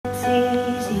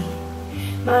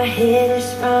my head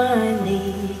is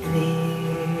finally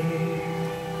clear.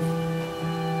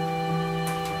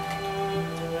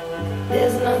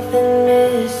 There's nothing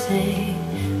missing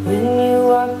when you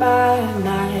are by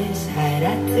my side.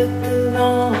 I took the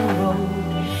long road,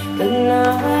 but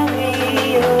now I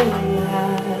realize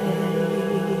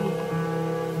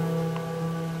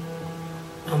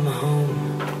I'm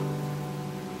home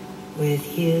with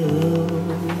you.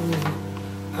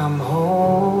 I'm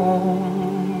home.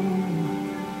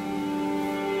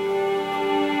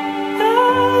 I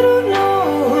don't know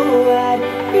who I'd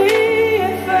be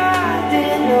if I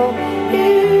didn't know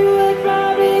you would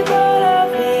probably put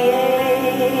off the edge.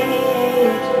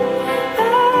 I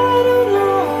don't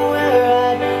know where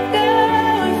I'd go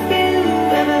if you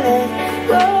ever let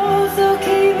go, so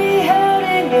keep me held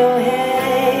in your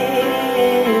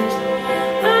hands.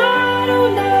 I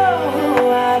don't know who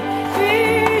I'd be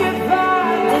if I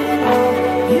didn't know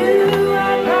you.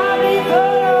 I'd probably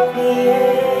put off the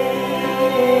edge.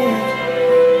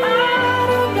 I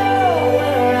don't know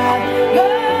where I'd go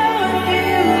if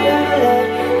you ever let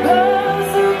go,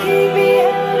 so keep me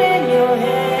held in your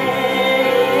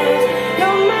hands.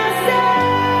 You're my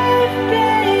safe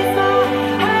place, my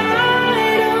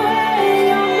hideaway.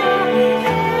 You're my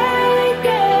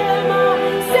anchor, my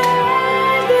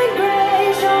saving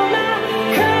grace. You're my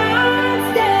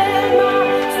constant, my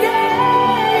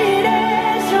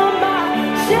steadiness. You're my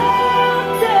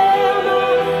shelter, my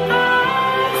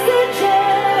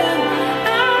oxygen.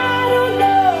 I don't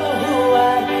know who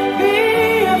I'd be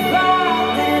if I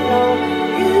didn't know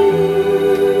you.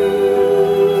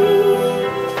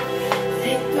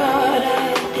 Thank God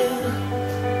I do.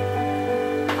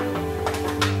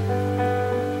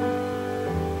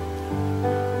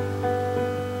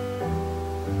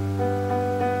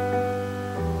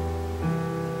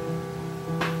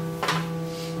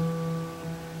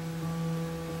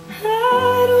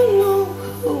 I don't know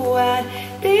who I'd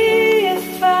be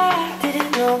if I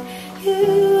didn't know you.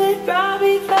 Had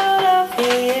probably fell off the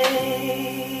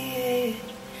edge.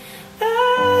 I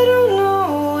don't know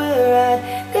where I'd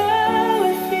go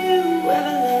if you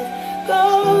ever let go,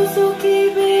 so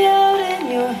keep me out in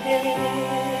your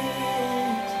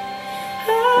hands. I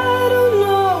don't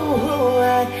know who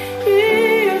I'd be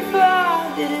if I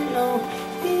didn't know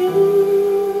you.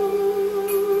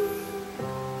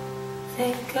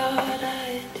 Thank God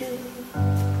I do.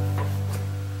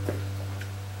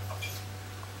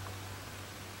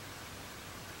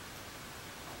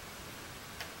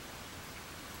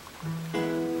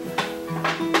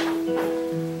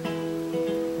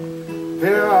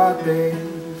 There are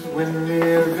days when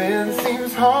living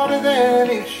seems harder than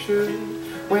it should,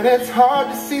 when it's hard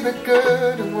to see the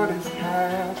good in what has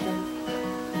happened.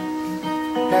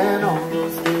 And on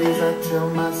those days I tell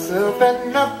myself that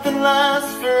nothing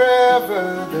lasts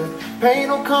forever, that pain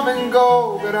will come and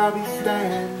go, but I'll be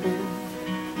standing.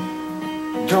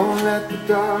 Don't let the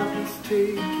darkness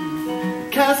take you,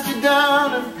 cast you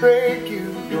down and break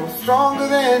you. You're stronger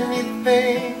than you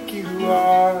think you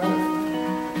are.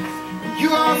 You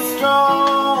are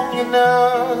strong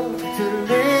enough to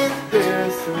live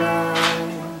this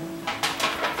life.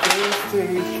 Just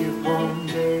take it one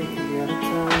day at a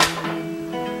time.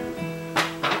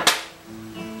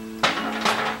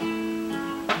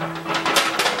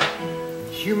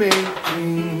 You may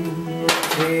dream of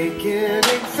taking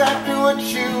exactly what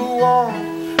you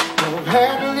want, of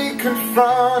handily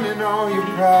confronting all your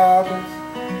problems.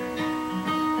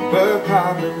 But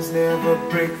problems never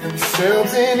break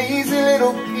themselves in easy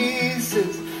little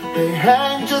pieces. They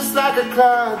hang just like a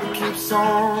cloud that keeps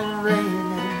on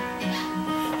raining.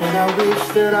 And I wish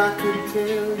that I could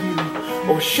tell you,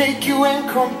 or shake you and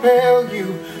compel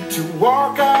you to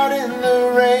walk out in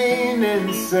the rain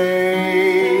and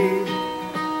say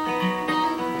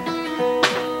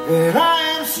that I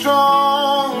am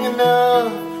strong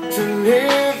enough to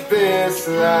live this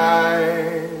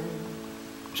life.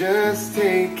 Just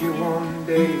take it one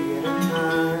day at a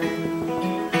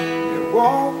time. It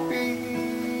won't be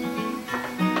easy,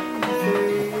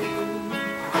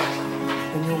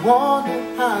 and you wonder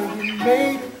how you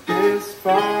made it this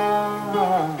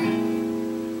far,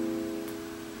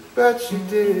 but you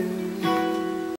did.